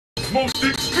Asia's most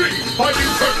extreme fighting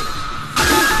tournament.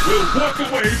 Who will walk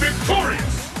away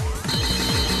victorious?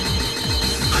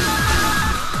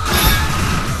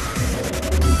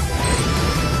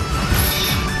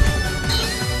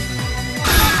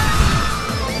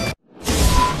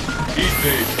 Each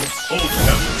Asian holds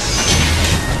heaven.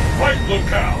 Fight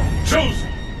locale chosen.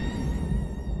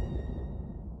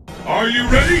 Are you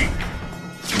ready?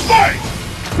 Fight!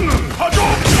 The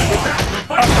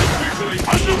fight is officially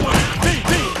underway.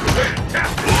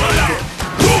 Fantastic!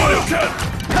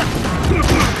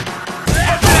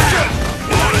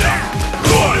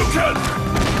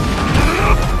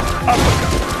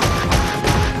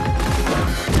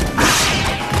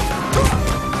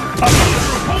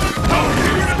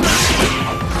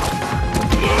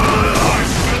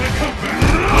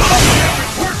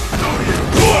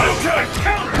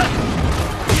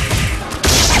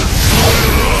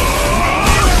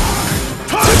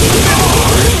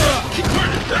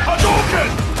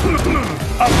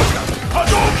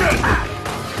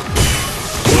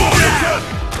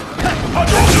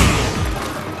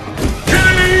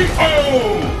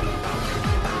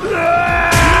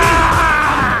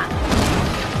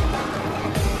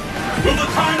 Will the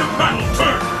tide of battle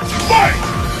turn? Fight!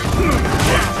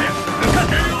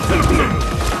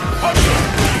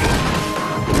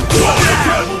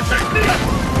 Incredible technique!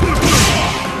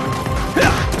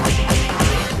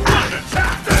 One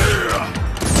attack!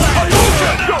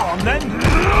 Go on then!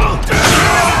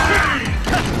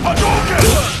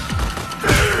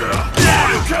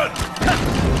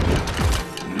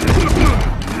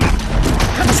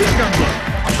 Machine gun blow!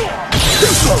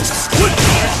 Too close!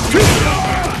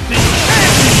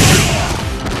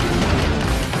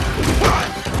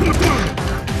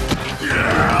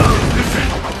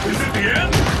 Is it the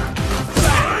end?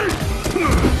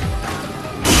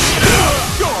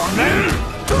 Go on then!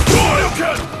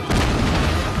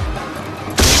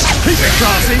 Keep it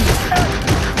classy!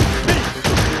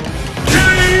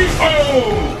 K.O.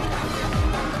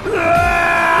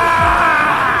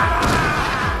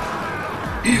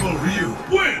 Evil Ryu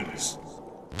wins!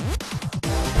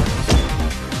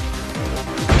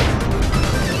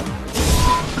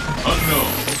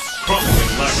 Unknown,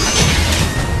 crumbling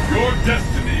labyrinth. Your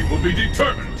destiny will be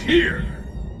determined here.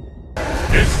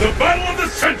 It's the battle of the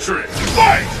century!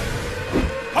 Fight!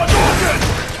 Hadouken!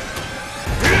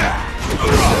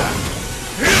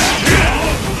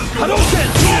 Hadouken!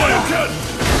 Hadouken!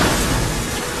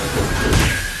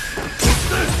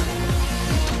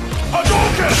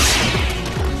 Hadouken!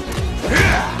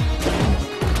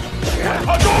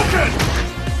 Hadouken!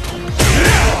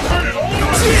 Turn it all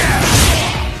around!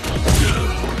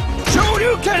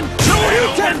 Shoryuken!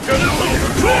 Shoryuken!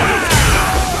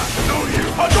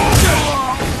 Hadouken!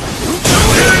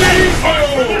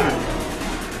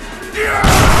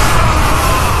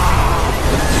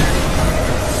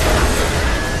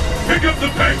 Pick up the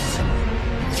pace!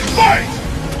 Fight!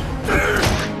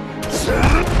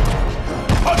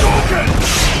 Hadouken!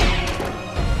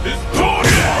 This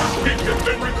glorious kick has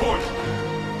been recorded!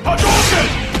 Hadouken!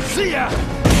 See ya!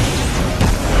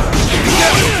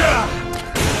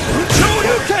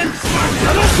 Shoryuken!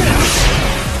 Hadouken!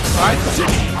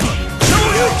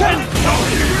 Shoryuken!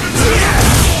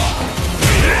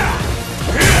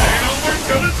 Ain't over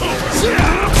till it's over!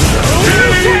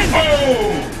 Shoryuken!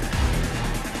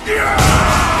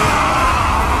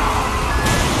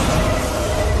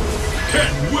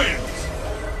 Ken wins!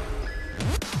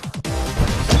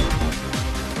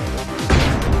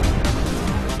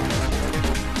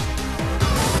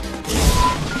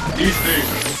 East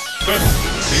Asia, best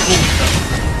in the old.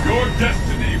 Your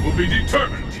destiny will be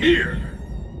determined here.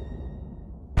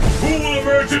 Who will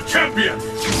emerge a champion?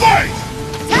 Fight!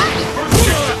 First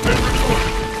kick has been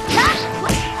recorded.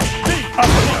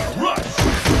 Rush!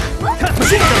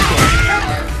 Machine gun blow!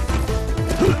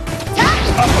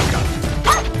 Uppercut!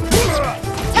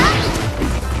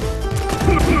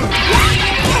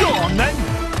 Go on then!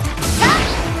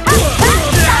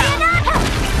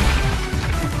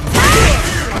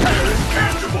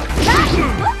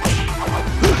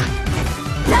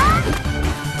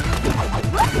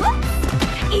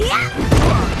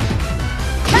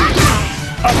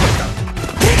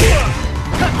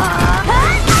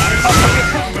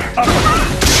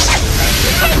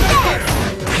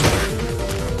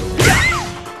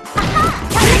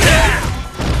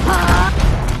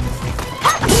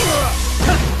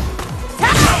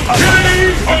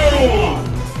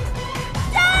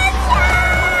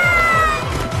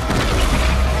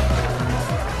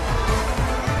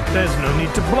 There's no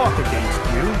need to block against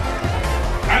you.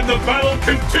 And the battle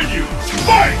continues!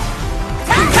 Fight!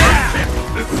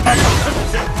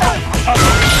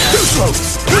 Too slow!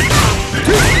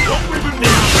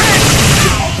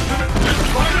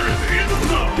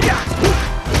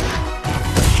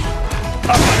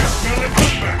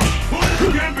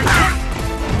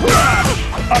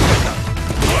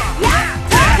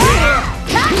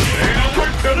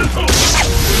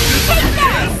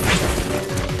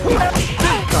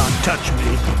 Can't touch me.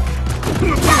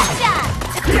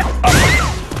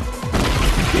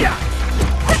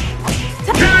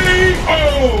 KO!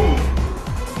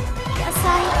 Guess I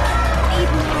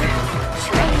need more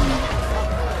training.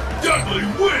 Dudley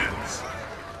wins!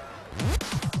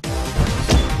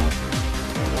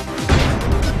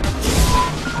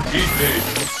 Evade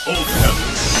Old Heaven.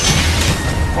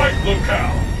 Fight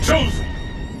locale chosen.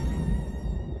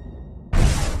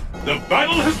 The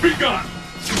battle has begun.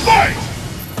 Fight!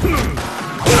 The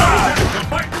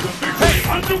fight for the victory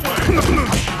underway.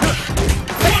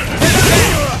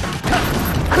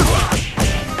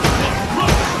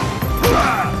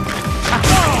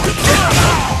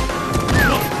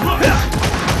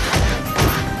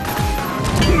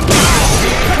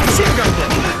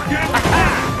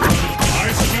 I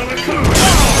smell it coming.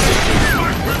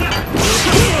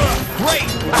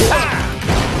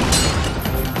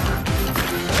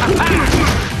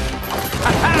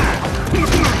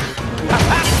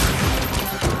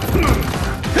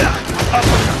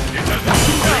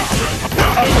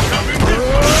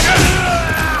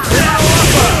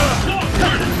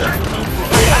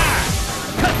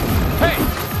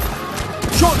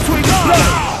 Short swing on!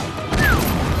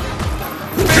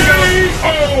 KO!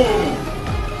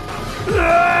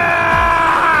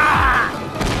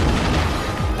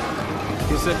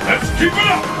 Let's keep it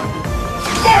up!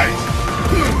 Fight!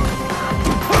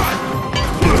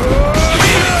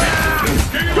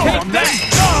 Take that!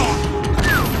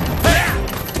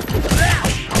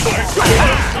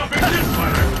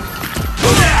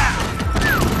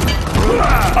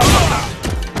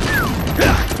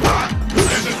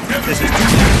 This is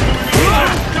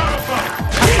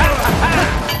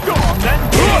Go on then!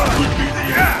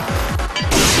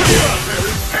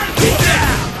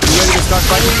 You ready to start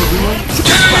fighting for real?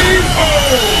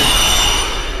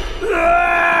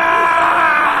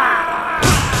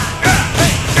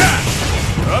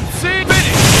 Upset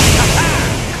finish!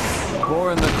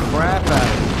 Boring the crap out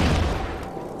of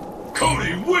you.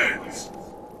 Cody